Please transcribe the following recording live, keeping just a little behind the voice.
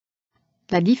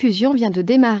La diffusion vient de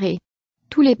démarrer.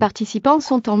 Tous les participants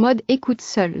sont en mode écoute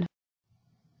seul.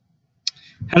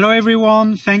 Hello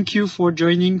everyone, thank you for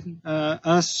joining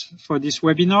us for this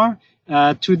webinar.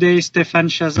 Today Stéphane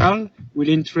Chazal will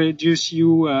introduce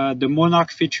you the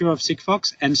Monarch feature of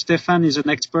Sigfox, and Stéphane is an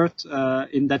expert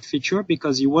in that feature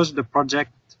because he was the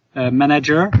project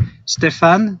manager.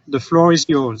 Stéphane, the floor is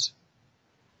yours.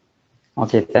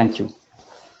 Okay, thank you.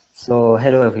 So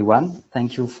hello everyone,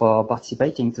 thank you for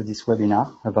participating to this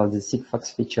webinar about the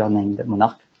Sigfox feature named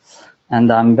Monarch,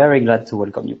 and I'm very glad to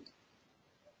welcome you.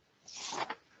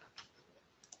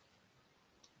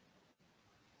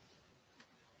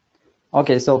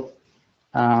 Okay, so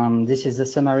this is a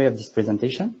summary of this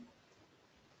presentation.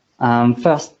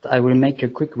 First, I will make a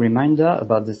quick reminder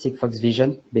about the Sigfox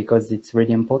vision because it's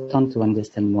really important to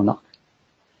understand Monarch.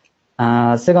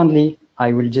 Secondly,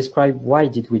 I will describe why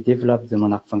did we develop the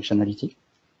Monarch functionality.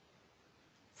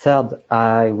 Third,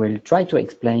 I will try to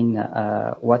explain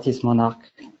what is Monarch,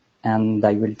 and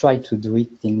I will try to do it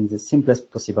in the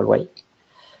simplest possible way.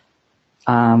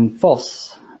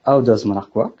 Fourth, how does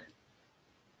Monarch work?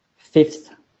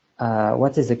 Fifth,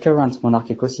 what is the current Monarch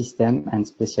ecosystem, and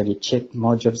especially chip,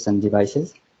 modules, and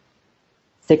devices?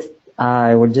 Sixth,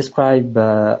 I will describe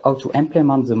how to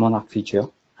implement the Monarch feature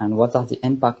and what are the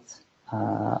impacts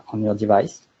on your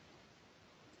device.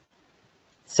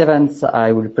 Seventh,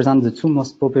 I will present the two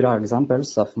most popular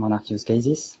examples of Monarch use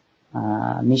cases,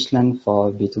 Michelin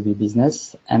for B2B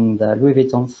business and Louis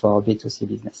Vuitton for B2C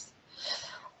business.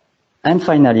 And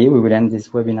finally, we will end this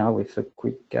webinar with a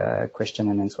quick question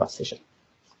and answer session.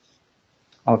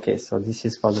 Okay, so this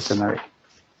is for the summary.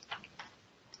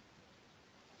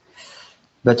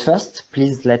 But first,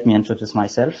 please let me introduce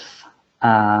myself. So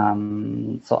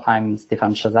I'm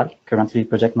Stéphane Chazal, currently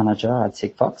project manager at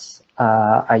Sigfox.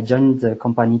 I joined the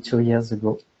company 2 years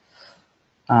ago.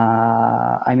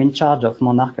 I'm in charge of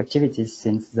Monarch activities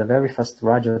since the very first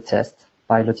radio test,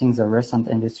 piloting the recent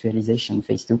industrialization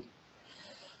phase 2.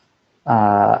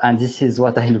 And this is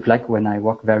what I look like when I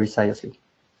work very seriously.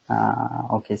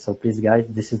 Okay, so please guys,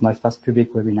 this is my first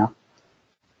public webinar.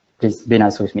 Please be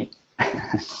nice with me.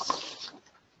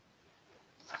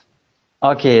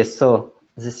 Okay, so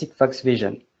the Sigfox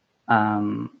vision.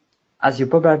 As you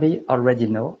probably already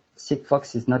know,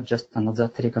 Sigfox is not just another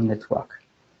telecom network.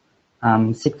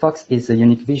 Sigfox is a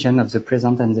unique vision of the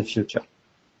present and the future.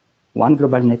 One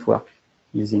global network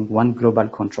using one global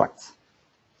contract.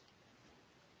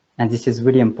 And this is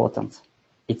really important.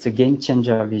 It's a game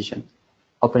changer vision,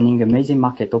 opening amazing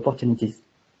market opportunities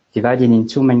divided in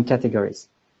two main categories.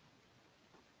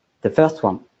 The first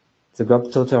one, the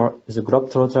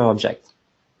globetrotter object.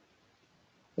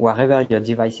 Wherever your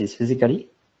device is physically,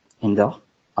 indoor,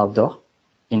 outdoor,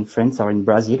 in France or in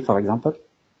Brazil, for example,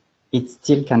 it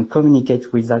still can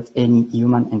communicate without any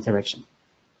human interaction.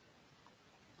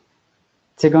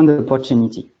 Second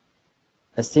opportunity,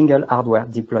 a single hardware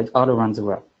deployed all around the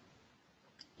world.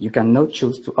 You can now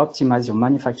choose to optimize your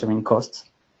manufacturing costs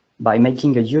by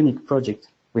making a unique project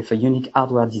with a unique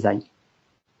hardware design,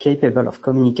 capable of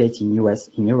communicating in US,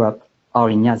 in Europe, or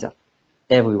in Asia,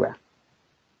 everywhere.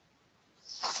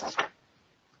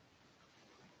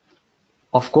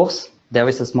 Of course, there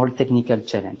is a small technical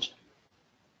challenge.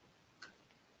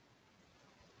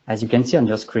 As you can see on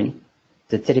your screen,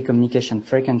 the telecommunication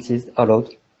frequencies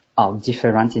allowed are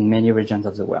different in many regions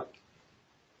of the world.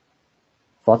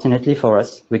 Fortunately for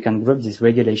us, we can group these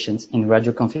regulations in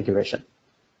radio configuration,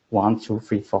 1, 2,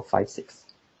 3, 4, 5, 6.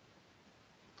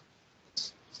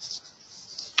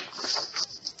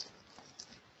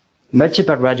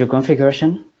 Multiple radio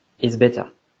configuration is better,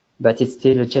 but it's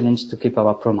still a challenge to keep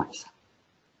our promise.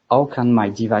 How can my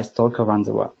device talk around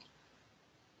the world?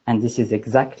 And this is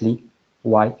exactly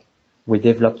why we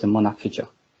developed the Monarch feature,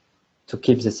 to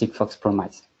keep the Sigfox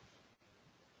promise.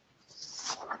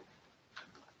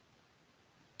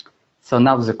 So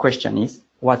now the question is,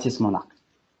 what is Monarch?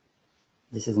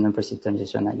 This is an impressive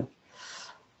transition, I know.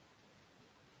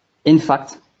 In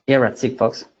fact, here at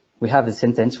Sigfox, we have a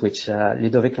sentence which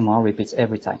Ludovic Lemont repeats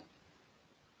every time.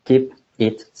 Keep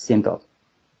it simple.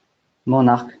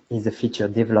 Monarch is a feature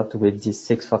developed with this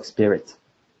Sigfox spirit.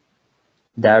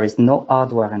 There is no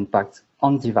hardware impact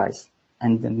on device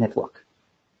and the network.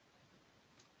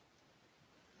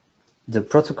 The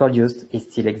protocol used is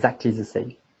still exactly the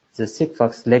same, the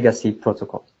Sigfox legacy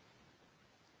protocol.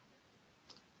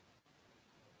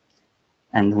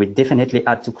 And we definitely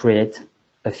had to create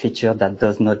a feature that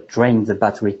does not drain the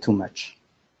battery too much.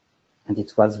 And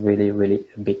it was really, really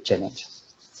a big challenge.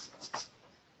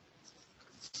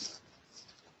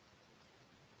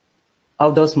 How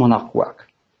does Monarch work?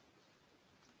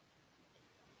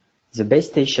 The base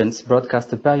stations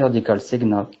broadcast a periodical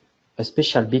signal, a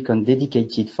special beacon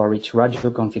dedicated for each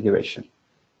radio configuration.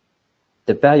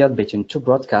 The period between two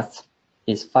broadcasts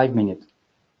is 5 minutes,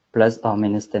 plus or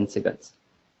minus 10 seconds.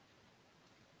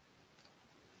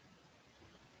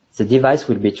 The device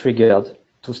will be triggered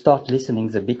to start listening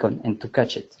the beacon and to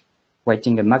catch it,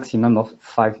 waiting a maximum of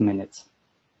 5 minutes.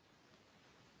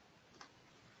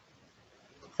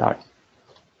 Sorry.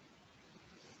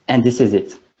 And this is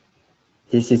it.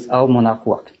 This is how Monarch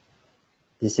works.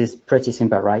 This is pretty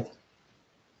simple, right?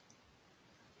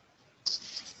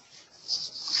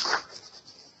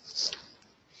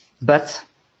 But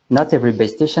not every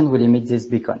base station will emit these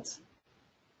beacons.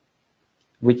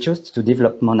 We chose to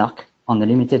develop Monarch on a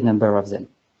limited number of them,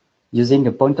 using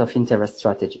a point of interest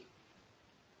strategy.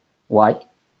 Why?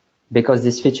 Because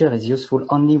this feature is useful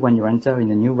only when you enter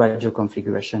in a new radio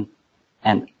configuration,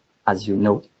 and as you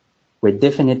know, we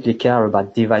definitely care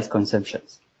about device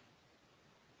consumptions.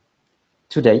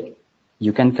 Today,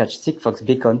 you can catch Sigfox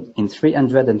beacon in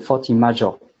 340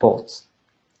 major ports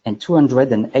and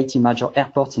 280 major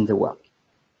airports in the world.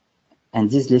 And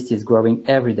this list is growing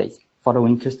every day,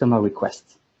 following customer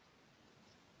requests.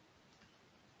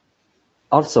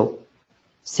 Also,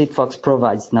 Sigfox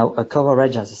provides now a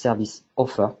coverage as a service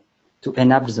offer to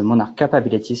enable the Monarch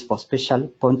capabilities for special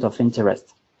point of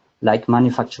interest, like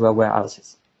manufacturer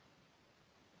warehouses.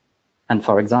 And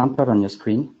for example, on your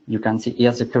screen, you can see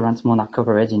here the current Monarch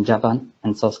coverage in Japan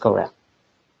and South Korea.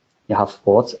 You have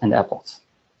ports and airports.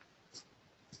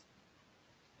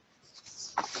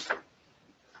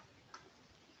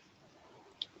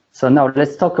 So now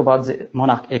let's talk about the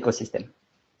Monarch ecosystem.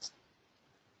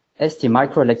 ST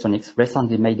Microelectronics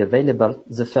recently made available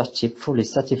the first chip fully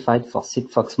certified for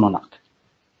Sigfox Monarch.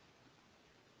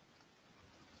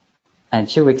 And a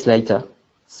few weeks later,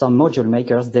 some module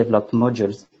makers developed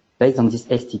modules based on this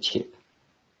ST chip.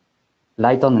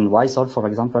 Lighton and Wisol, for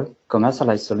example,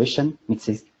 commercialized solution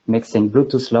mixing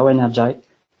Bluetooth Low Energy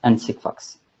and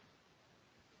Sigfox.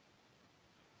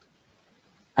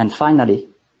 And finally,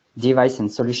 device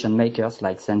and solution makers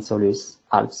like Sensolus,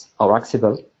 Alps, or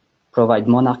Axable provide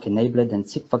Monarch-enabled and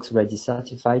Sigfox-ready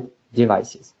certified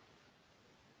devices.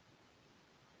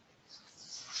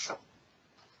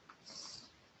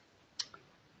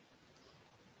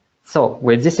 So,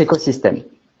 with this ecosystem,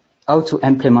 how to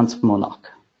implement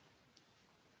Monarch?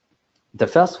 The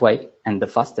first way, and the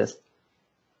fastest,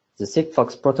 the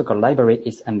Sigfox protocol library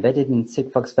is embedded in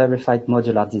Sigfox verified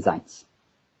modular designs.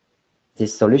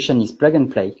 This solution is plug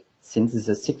and play, since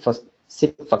the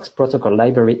Sigfox protocol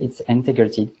library is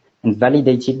integrated and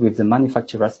validated with the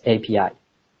manufacturer's API.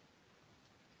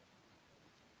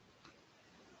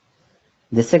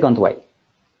 The second way,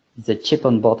 the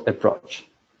chip-on-board approach.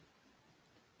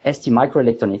 ST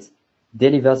Microelectronics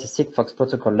delivers the Sigfox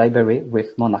protocol library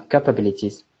with Monarch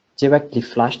capabilities directly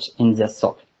flashed in their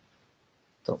SoC,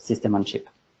 so system on chip.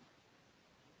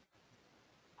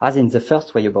 As in the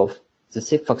first way above, the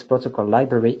Sigfox protocol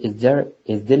library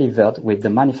is delivered with the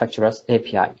manufacturer's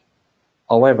API.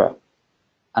 However,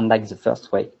 unlike the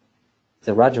first way,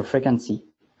 the radio frequency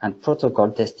and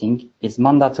protocol testing is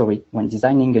mandatory when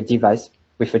designing a device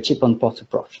with a chip-on-board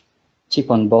approach.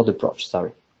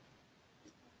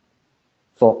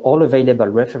 For all available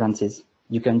references,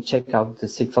 you can check out the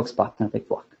Sigfox partner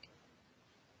network.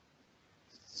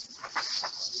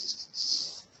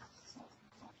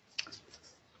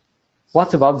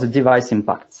 What about the device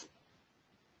impacts?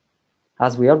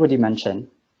 As we already mentioned,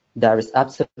 there is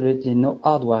absolutely no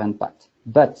hardware impact,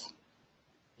 but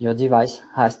your device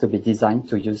has to be designed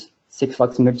to use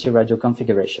Sigfox multi-radio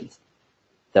configurations,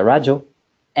 the radio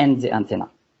and the antenna.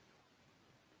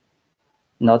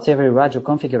 Not every radio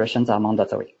configurations are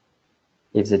mandatory.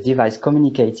 If the device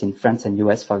communicates in France and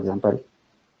US, for example,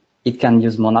 it can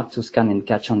use Monarch to scan and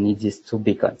catch only these two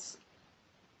beacons.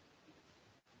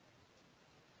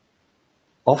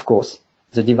 Of course,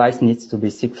 the device needs to be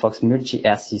Sigfox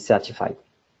multi-RC certified.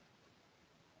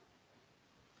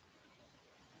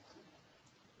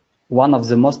 One of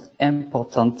the most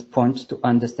important points to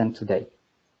understand today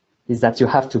is that you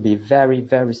have to be very,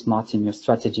 very smart in your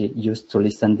strategy used to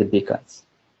listen the beacons.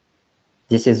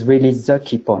 This is really the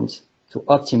key point to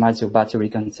optimize your battery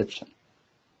consumption.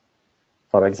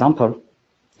 For example,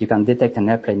 you can detect an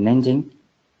airplane landing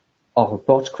or a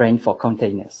port crane for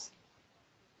containers.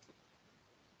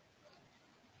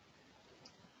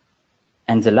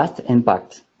 And the last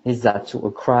impact is that to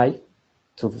acquire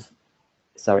the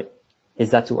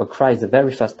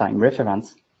very first time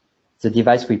reference, the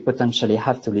device will potentially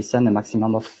have to listen a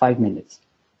maximum of 5 minutes,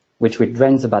 which will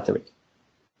drain the battery.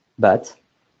 But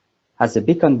as the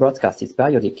beacon broadcast is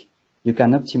periodic, you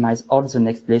can optimize all the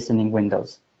next listening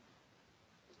windows,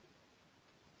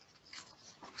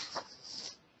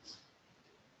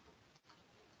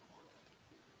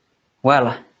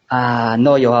 Well,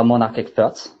 know you are Monarch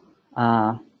experts.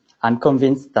 I'm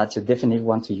convinced that you definitely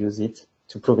want to use it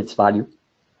to prove its value.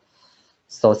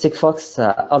 So Sigfox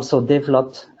also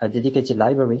developed a dedicated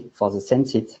library for the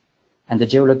Sensit and the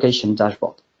geolocation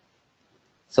dashboard.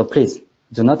 So please,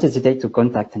 do not hesitate to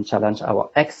contact and challenge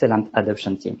our excellent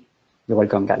adoption team. You're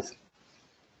welcome, guys.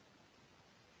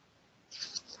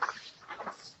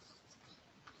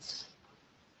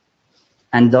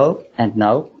 And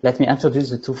now, let me introduce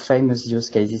the two famous use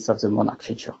cases of the Monarch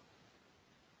feature.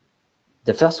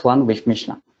 The first one with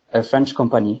Michelin, a French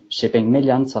company shipping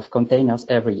millions of containers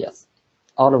every year,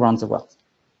 all around the world.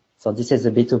 So this is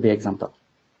a B2B example.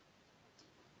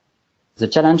 The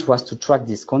challenge was to track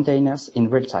these containers in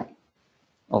real time.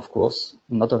 Of course,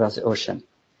 not over the ocean.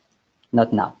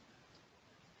 Not now.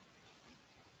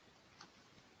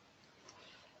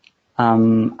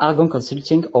 Argon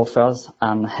Consulting offers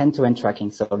an end-to-end tracking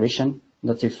solution,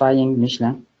 notifying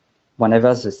Michelin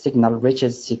whenever the signal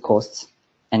reaches sea coasts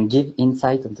and give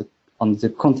insight on the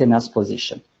container's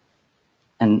position.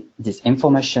 And this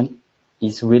information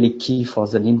is really key for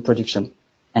the lean production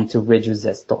and to reduce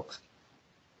their stock.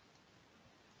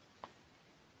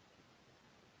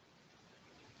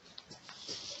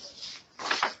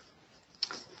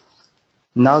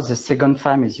 Now the second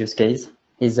famous use case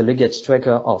is the luggage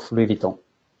tracker of Louis Vuitton.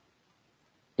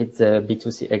 It's a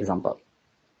B2C example.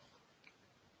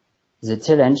 The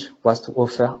challenge was to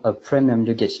offer a premium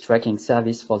luggage tracking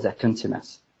service for their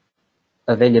consumers,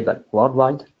 available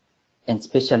worldwide and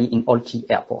especially in all key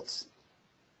airports.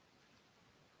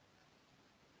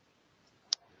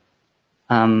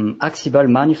 Axible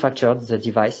manufactured the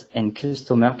device, and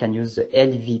customer can use the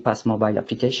LV Pass mobile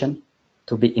application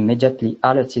to be immediately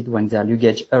alerted when their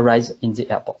luggage arrives in the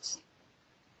airports.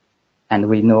 And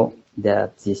we know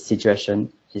that this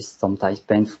situation is sometimes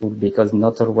painful because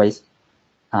not always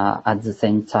at the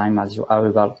same time as your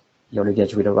arrival, your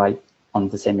luggage will arrive on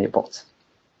the same airport.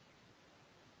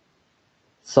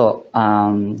 So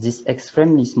this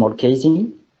extremely small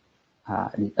casing,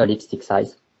 a lipstick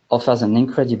size, offers an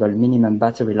incredible minimum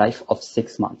battery life of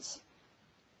 6 months.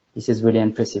 This is really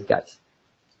impressive, guys.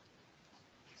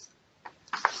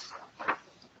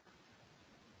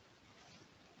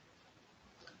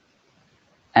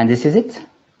 And this is it.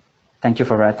 Thank you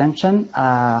for your attention.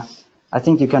 I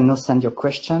think you can now send your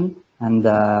question and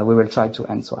we will try to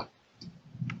answer.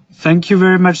 Thank you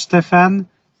very much, Stefan.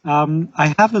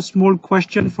 I have a small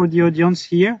question for the audience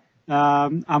here.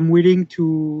 I'm willing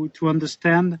to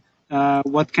understand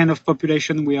what kind of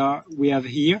population we have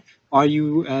here. Are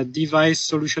you device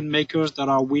solution makers that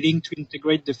are willing to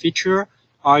integrate the feature?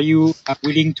 Are you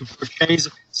willing to purchase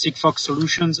Sigfox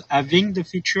solutions having the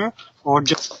feature, or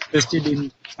just interested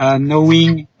in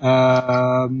knowing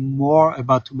more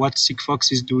about what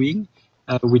Sigfox is doing,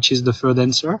 which is the third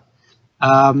answer?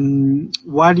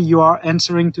 While you are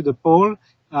answering to the poll,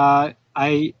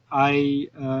 I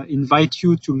invite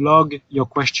you to log your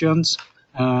questions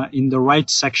in the right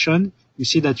section. You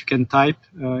see that you can type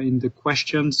in the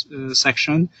questions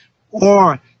section,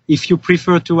 or if you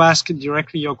prefer to ask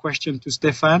directly your question to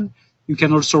Stefan, you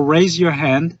can also raise your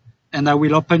hand and I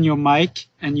will open your mic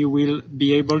and you will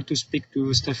be able to speak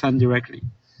to Stefan directly.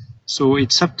 So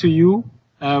it's up to you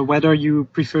whether you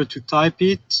prefer to type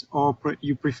it or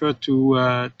you prefer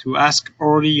to ask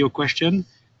orally your question.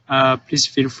 Please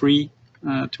feel free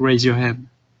to raise your hand.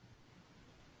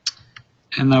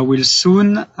 And I will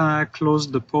soon close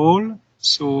the poll.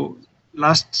 So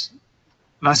last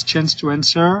chance to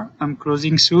answer. I'm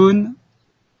closing soon.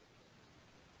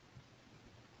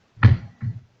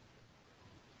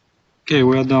 Okay,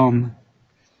 we're done.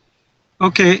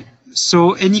 Okay,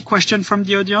 so any question from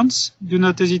the audience? Do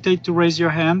not hesitate to raise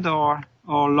your hand or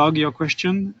log your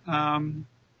question.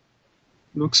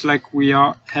 Looks like we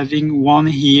are having one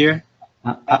here.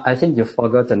 I think you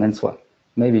forgot an answer.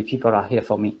 Maybe people are here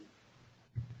for me.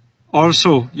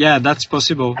 Also, yeah, that's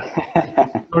possible.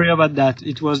 Sorry about that.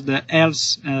 It was the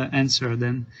else answer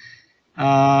then.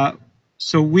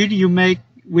 So will you make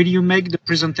the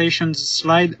presentation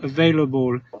slide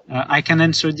available? I can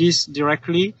answer this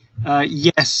directly.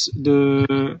 Yes,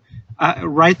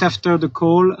 right after the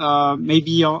call,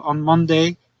 maybe on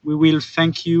Monday, we will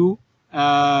thank you.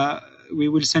 We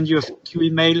will send you a thank you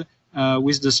email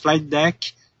with the slide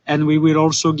deck, and we will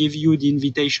also give you the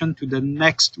invitation to the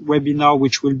next webinar,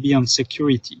 which will be on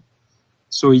security.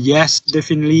 So yes,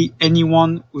 definitely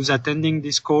anyone who's attending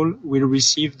this call will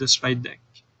receive the slide deck.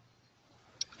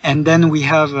 And then we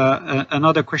have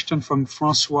another question from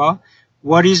Francois.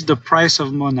 What is the price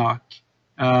of Monarch?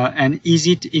 And is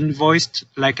it invoiced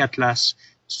like Atlas?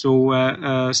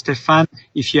 So Stefan,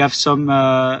 if you have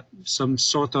some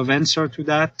sort of answer to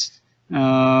that,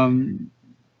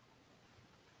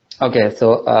 Okay,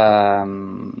 so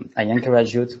I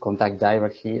encourage you to contact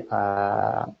directly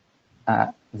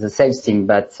the sales team,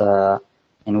 but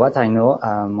in what I know,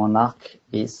 Monarch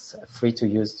is free to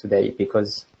use today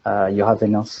because you have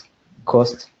enough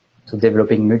cost to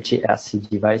developing multi-RC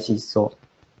devices. So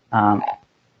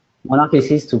Monarch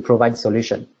exists to provide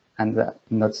solution and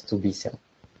not to be sold.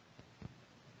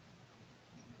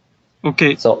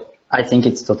 Okay. So I think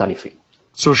it's totally free.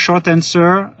 So short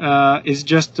answer is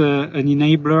just an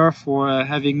enabler for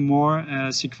having more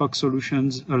Sigfox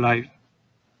solutions alive.